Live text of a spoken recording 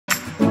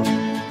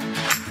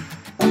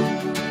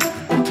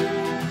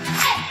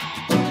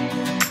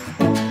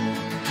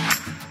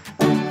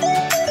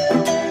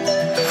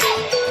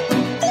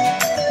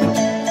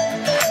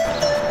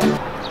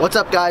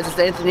What's up, guys? It's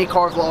Anthony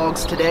Car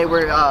Vlogs. Today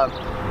we're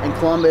in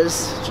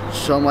Columbus,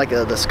 showing like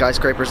the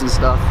skyscrapers and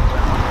stuff.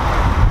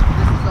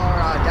 This is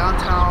our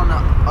downtown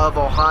of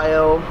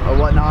Ohio or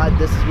whatnot.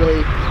 This is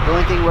really the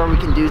only thing where we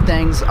can do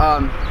things.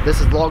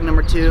 This is vlog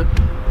number 2.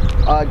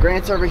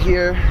 Grant's over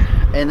here,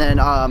 and then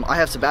I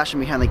have Sebastian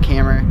behind the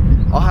camera.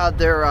 I'll have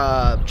their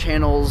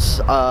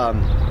channels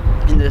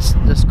in this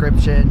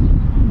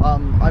description.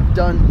 I've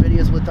done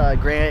videos with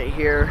Grant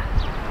here.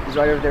 He's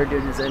right over there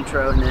doing his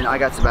intro, and then I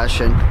got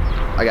Sebastian.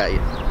 I got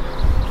you.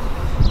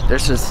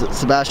 There's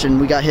Sebastian.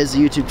 We got his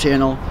YouTube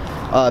channel,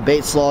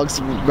 Bates Vlogs,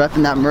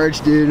 repping that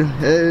merch, dude.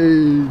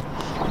 Hey.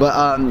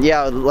 But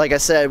yeah, like I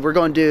said, we're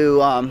going to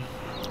do. I'm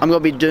going to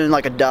be doing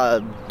like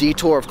a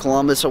detour of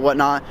Columbus or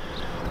whatnot.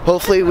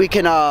 Hopefully, we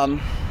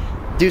can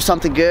do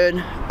something good.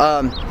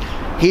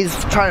 He's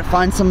trying to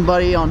find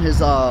somebody on his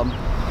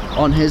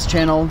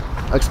channel.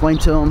 Explain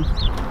to him.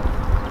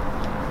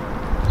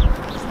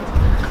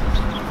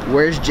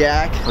 Where's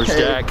Jack? Where's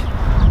Jack?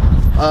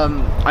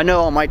 I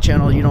know on my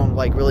channel you don't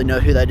like really know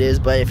who that is,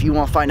 but if you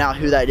want to find out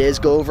who that is,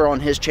 go over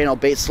on his channel,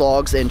 Bates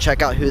Vlogs, and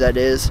check out who that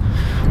is.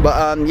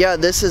 But yeah,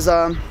 this is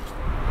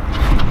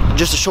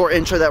just a short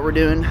intro that we're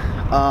doing.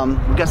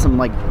 We got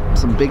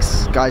some big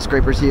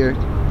skyscrapers here.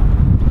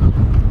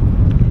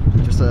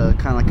 Just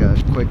kind of like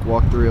a quick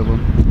walkthrough of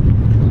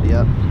them.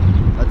 Yep,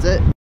 that's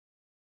it.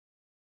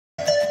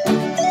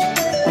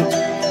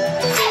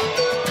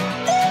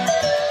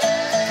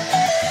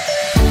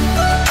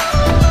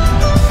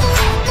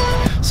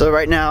 So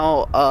right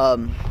now,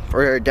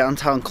 we're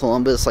downtown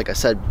Columbus, like I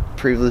said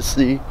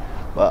previously,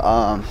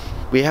 but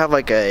we have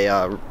like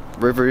a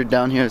river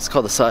down here. It's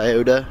called the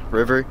Scioto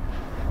River.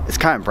 It's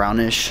kind of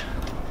brownish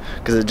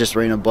because it just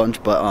rained a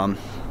bunch, but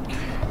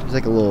there's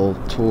like a little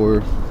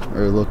tour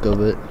or look of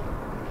it.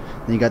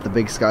 Then you got the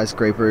big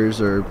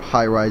skyscrapers or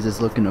high rises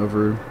looking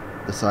over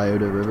the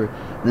Scioto River.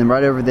 And then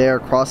right over there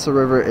across the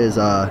river is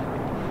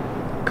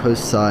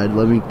coast side.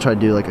 Let me try to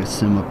do like a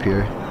zoom up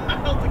here.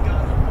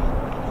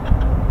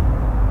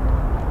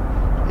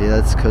 Yeah,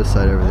 that's coast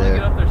side over there.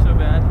 Get up there so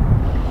bad.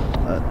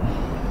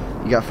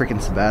 You got freaking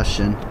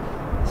Sebastian.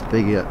 This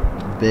big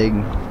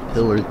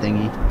pillar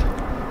thingy.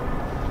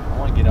 I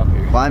want to get up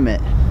here. Climb it.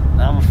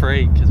 Now I'm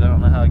afraid because I don't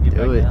know how to get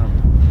back down.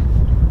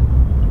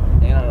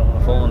 And I don't want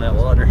to fall in that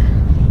water.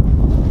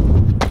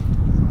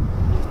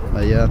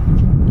 Yeah.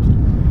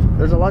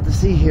 There's a lot to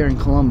see here in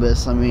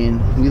Columbus. I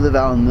mean, we live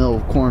out in the middle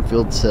of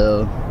cornfield,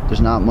 so there's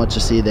not much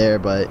to see there.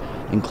 But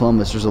in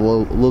Columbus, there's a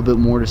little bit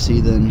more to see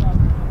than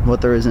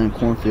what there is in a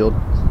cornfield.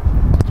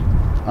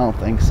 I don't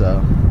think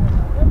so.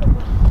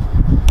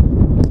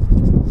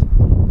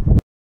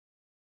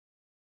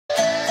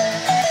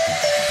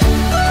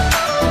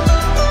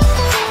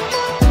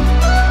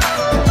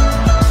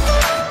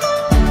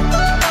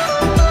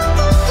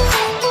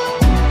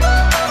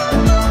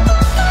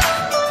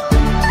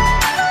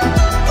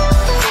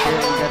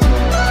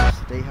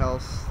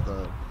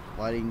 The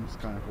lighting's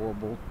kind of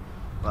horrible,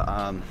 but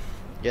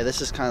yeah,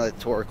 this is kind of like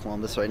the tour of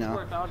Columbus right now.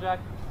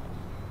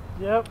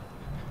 Yep.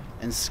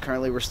 And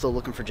currently we're still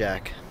looking for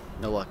Jack.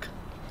 No luck.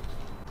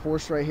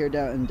 Porsche right here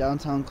down in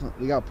downtown.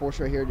 We got a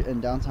Porsche right here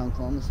in downtown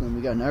Columbus, and then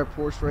we got another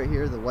Porsche right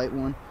here, the white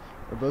one.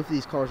 Both of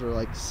these cars are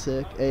like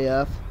sick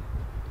AF.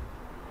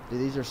 Dude,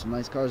 these are some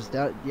nice cars.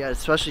 Yeah,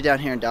 especially down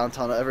here in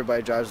downtown,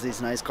 everybody drives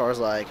these nice cars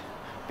like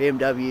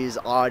BMWs,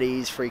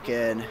 Audis,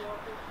 freaking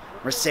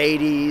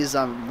Mercedes,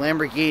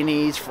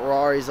 Lamborghinis,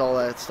 Ferraris, all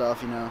that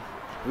stuff, you know.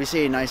 If we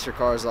see nicer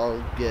cars, I'll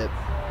get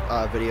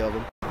a video of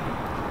them.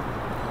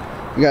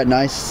 We got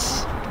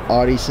nice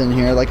Audis in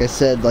here. Like I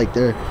said, like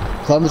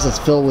Columbus is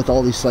filled with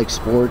all these like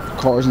sport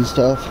cars and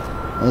stuff.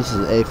 Well, this is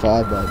an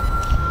A5, but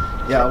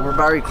yeah, we're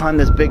about to climb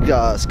this big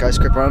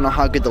skyscraper. I don't know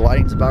how good the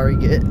lighting's about to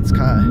get. It's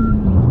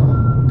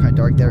kind of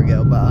dark. There we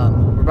go. But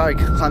we're about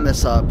to climb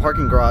this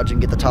parking garage and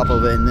get the top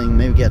of it, and then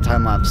maybe get a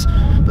time lapse.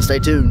 But stay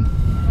tuned.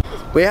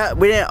 We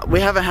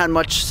haven't had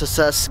much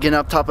success getting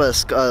up top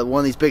of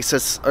one of these big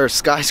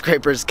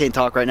skyscrapers. Can't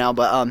talk right now,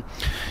 but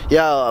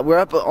yeah, we're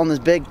up on this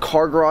big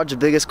car garage, the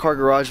biggest car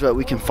garage that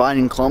we can find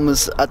in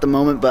Columbus at the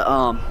moment. But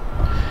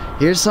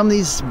here's some of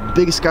these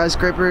big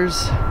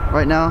skyscrapers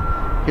right now.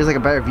 Here's like a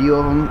better view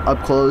of them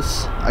up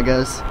close, I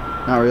guess.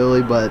 Not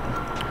really, but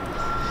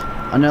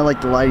I know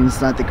like the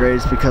lighting's not the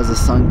greatest because of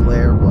sun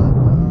glare. But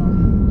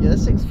yeah,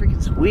 this thing's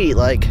freaking sweet.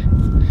 Like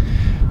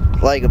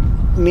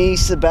me,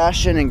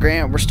 Sebastian, and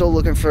Grant, we're still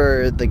looking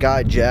for the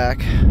guy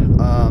Jack.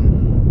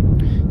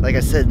 Like I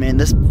said, man,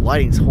 this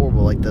lighting's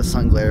horrible, like the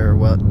sun glare or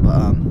what,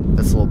 but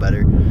that's a little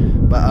better.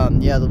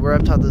 But yeah, we're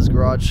up top of this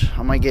garage.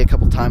 I might get a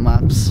couple time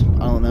lapse.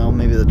 I don't know,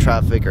 maybe the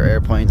traffic or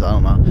airplanes, I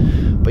don't know.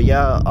 But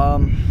yeah, I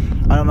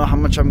don't know how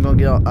much I'm gonna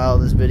get out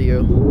of this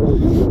video,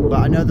 but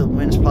I know the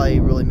wind's probably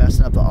really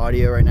messing up the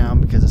audio right now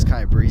because it's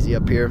kind of breezy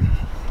up here.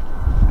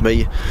 But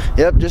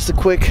yep, just a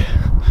quick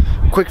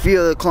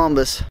view of the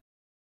Columbus.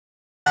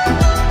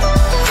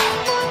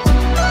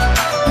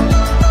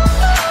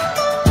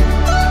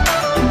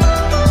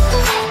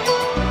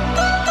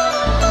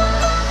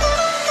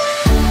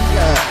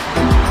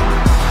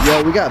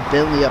 Yeah, we got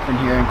Bentley up in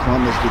here in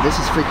Columbus, dude. This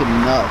is freaking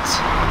nuts.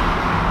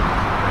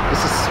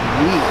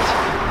 sweet.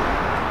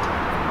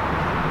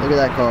 Look at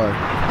that car.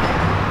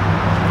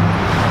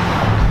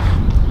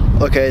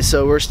 Okay,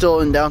 so we're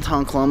still in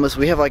downtown Columbus.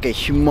 We have like a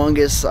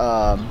humongous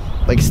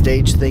like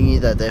stage thingy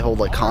that they hold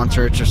like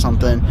concerts or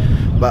something.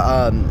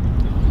 But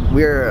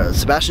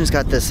Sebastian's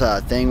got this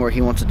thing where he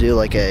wants to do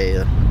like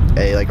a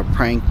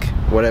prank,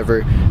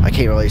 whatever. I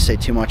can't really say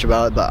too much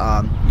about it, but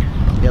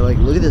yeah, like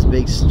look at this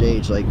big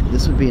stage. Like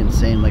this would be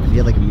insane. Like if you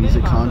had like a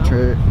music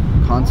concert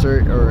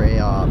or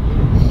a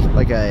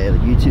like a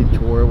YouTube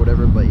tour or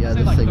whatever. But yeah,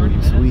 this thing would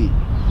be sweet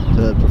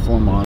to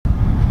perform on.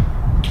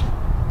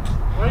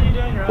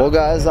 Well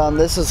guys,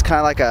 this is kind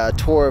of like a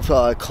tour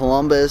of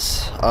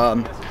Columbus.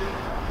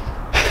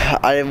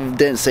 I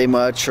didn't say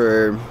much,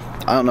 or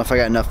I don't know if I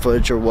got enough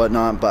footage or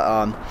whatnot,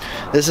 but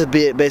this would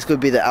basically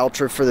be the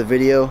outro for the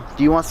video.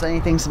 Do you want to say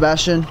anything,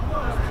 Sebastian?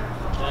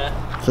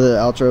 Yeah. For the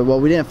outro? Well,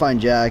 we didn't find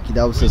Jack.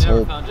 That was his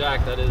whole. Found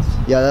Jack, that is.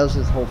 Yeah, that was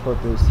his whole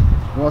purpose.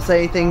 You want to say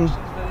anything,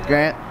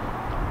 Grant?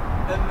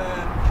 And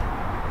then,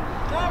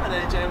 damn it,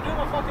 AJ, I'm doing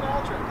my fucking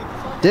outro. Get the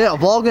fuck Dude, a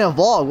vlog and a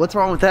vlog. What's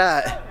wrong with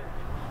that?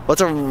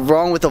 What's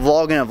wrong with a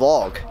vlog and a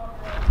vlog?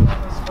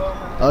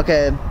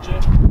 Okay,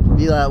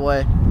 be that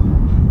way.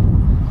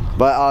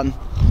 But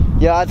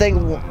yeah, I think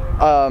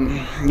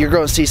you're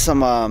going to see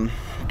some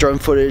drone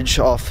footage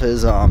off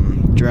his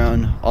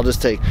drone. I'll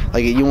just take,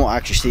 like, you won't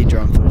actually see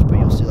drone footage, but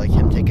you'll see like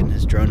him taking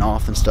his drone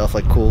off and stuff,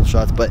 like cool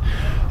shots. But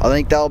I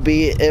think that'll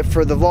be it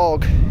for the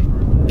vlog.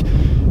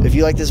 If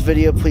you like this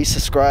video, please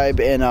subscribe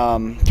and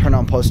turn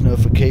on post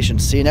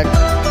notifications. See you next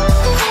time.